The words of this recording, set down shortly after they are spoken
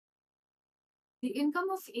The income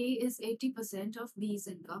of A is 80% of B's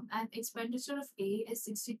income and expenditure of A is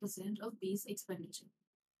 60% of B's expenditure.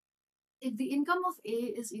 If the income of A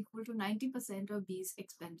is equal to 90% of B's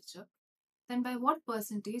expenditure, then by what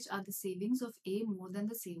percentage are the savings of A more than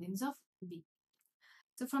the savings of B?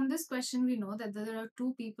 So from this question, we know that there are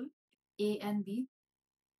two people, A and B,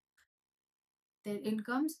 their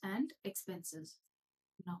incomes and expenses.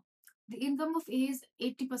 Now, the income of A is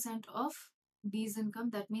 80% of B's income.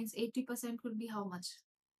 That means 80% will be how much?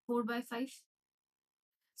 4 by 5.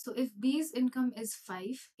 So if B's income is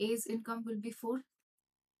 5, A's income will be 4.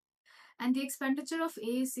 And the expenditure of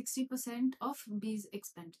A is 60% of B's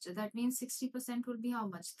expenditure. That means 60% will be how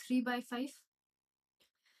much? 3 by 5.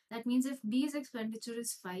 That means if B's expenditure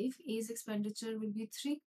is 5, A's expenditure will be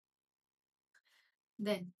 3.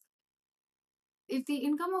 Then, if the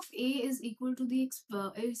income of A is equal to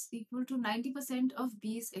 90% of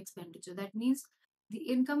B's expenditure, that means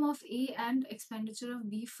the income of A and expenditure of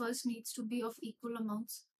B first needs to be of equal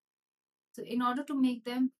amounts. So in order to make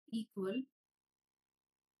them equal,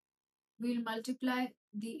 we'll multiply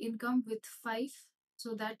the income with 5,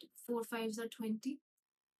 so that 4 5s are 20,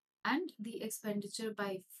 and the expenditure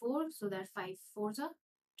by 4, so that 5 4s are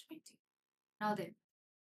 20. Now then,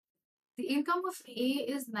 the income of A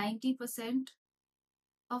is 90%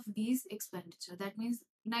 of B's expenditure. That means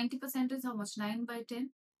 90% is how much? 9 by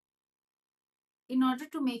 10. In order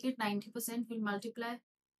to make it 90%, we'll multiply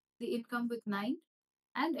the income with 9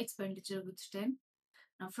 and expenditure with 10.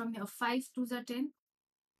 Now from here, 5 2s are 10.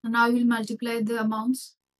 So now we'll multiply the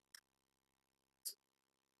amounts.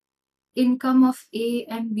 Income of A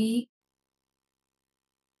and B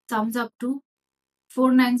sums up to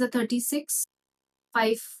 4 9s are 36,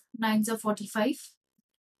 5 9s are 45,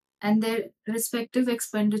 and their respective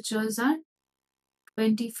expenditures are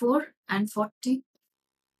 24 and 40.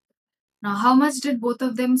 Now, how much did both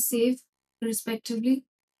of them save respectively?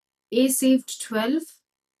 A saved 12,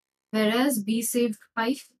 whereas B saved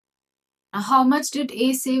 5. Now, how much did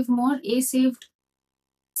A save more? A saved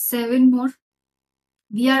 7 more.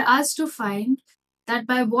 We are asked to find that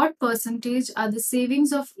by what percentage are the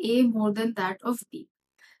savings of A more than that of B.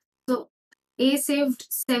 So, A saved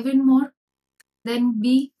 7 more than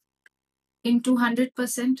B into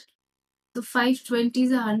 100%. So, 5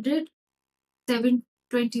 20s are 100, 7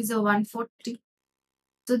 20s are 140.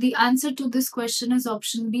 So, the answer to this question is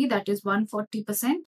option B, that is 140%.